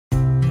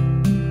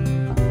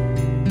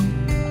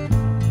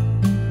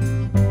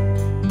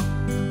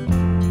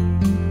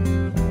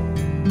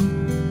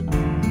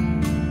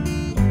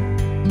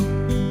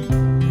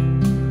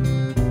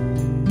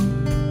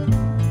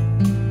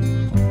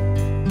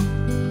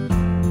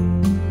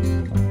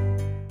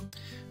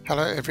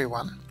Hello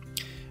everyone.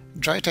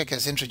 DrayTek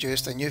has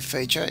introduced a new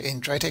feature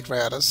in DrayTek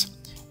routers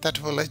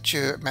that will let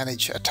you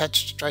manage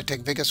attached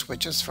DrayTek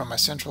VigorSwitches from a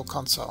central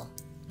console.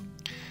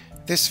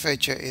 This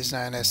feature is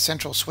known as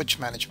Central Switch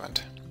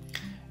Management.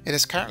 It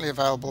is currently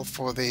available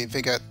for the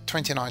Vigor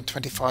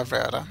 2925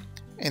 router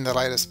in the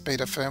latest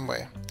beta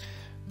firmware,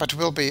 but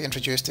will be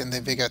introduced in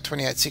the Vigor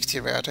 2860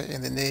 router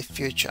in the near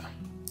future.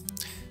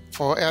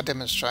 For our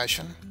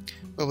demonstration,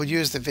 we will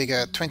use the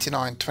Vigor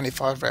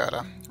 2925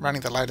 router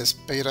running the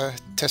latest beta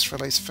test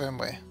release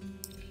firmware.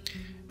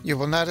 You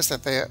will notice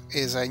that there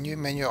is a new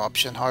menu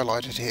option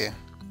highlighted here.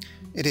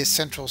 It is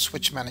Central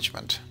Switch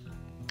Management.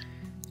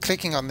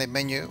 Clicking on the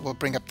menu will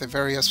bring up the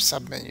various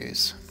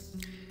submenus.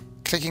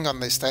 Clicking on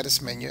the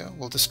status menu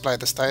will display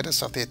the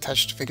status of the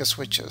attached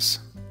VigorSwitches.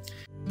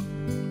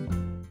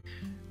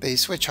 The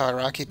Switch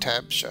Hierarchy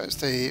tab shows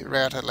the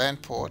router LAN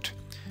port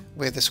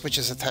where the switch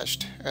is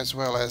attached, as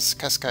well as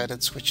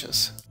cascaded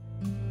switches.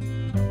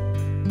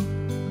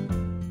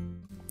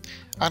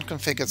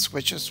 Unconfigured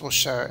switches will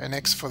show an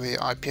X for the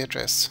IP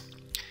address.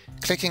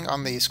 Clicking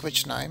on the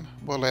switch name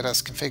will let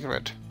us configure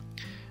it.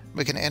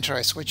 We can enter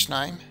a switch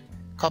name,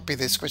 copy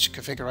the switch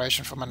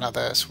configuration from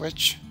another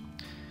switch,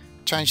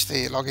 change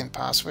the login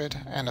password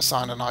and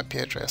assign an IP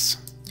address.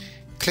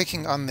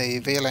 Clicking on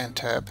the VLAN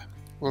tab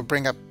will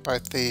bring up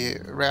both the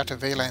router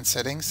VLAN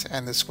settings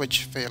and the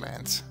switch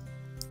VLANs.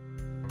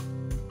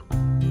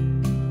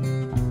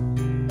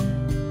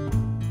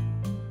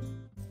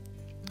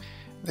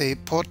 The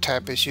port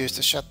tab is used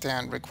to shut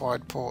down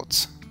required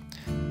ports.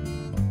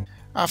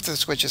 After the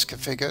switch is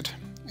configured,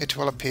 it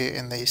will appear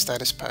in the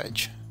status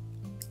page.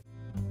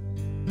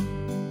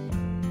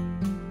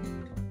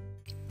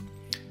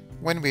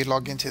 When we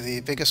log into the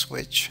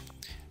VigorSwitch,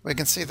 we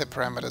can see the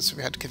parameters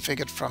we had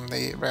configured from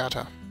the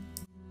router.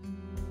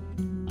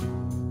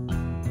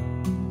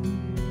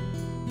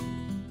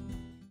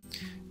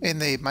 In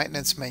the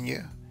maintenance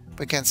menu,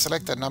 we can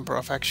select a number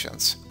of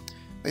actions.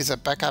 These are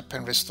backup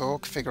and restore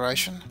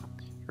configuration,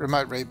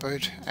 remote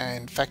reboot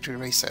and factory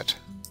reset.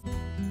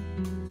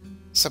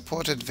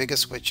 Supported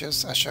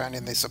VigorSwitches are shown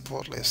in the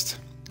support list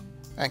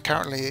and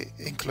currently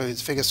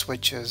includes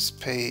VigorSwitches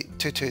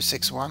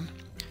P2261,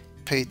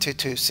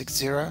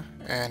 P2260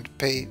 and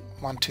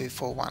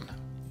P1241.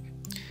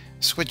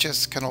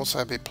 Switches can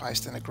also be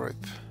placed in a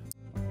group.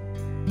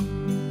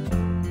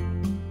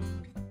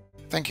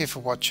 Thank you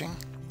for watching.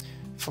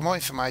 For more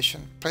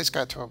information, please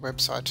go to our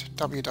website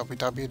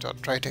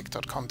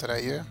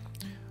www.draytek.com.au,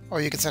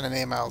 or you can send an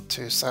email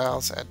to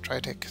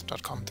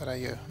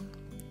sales@draytek.com.au.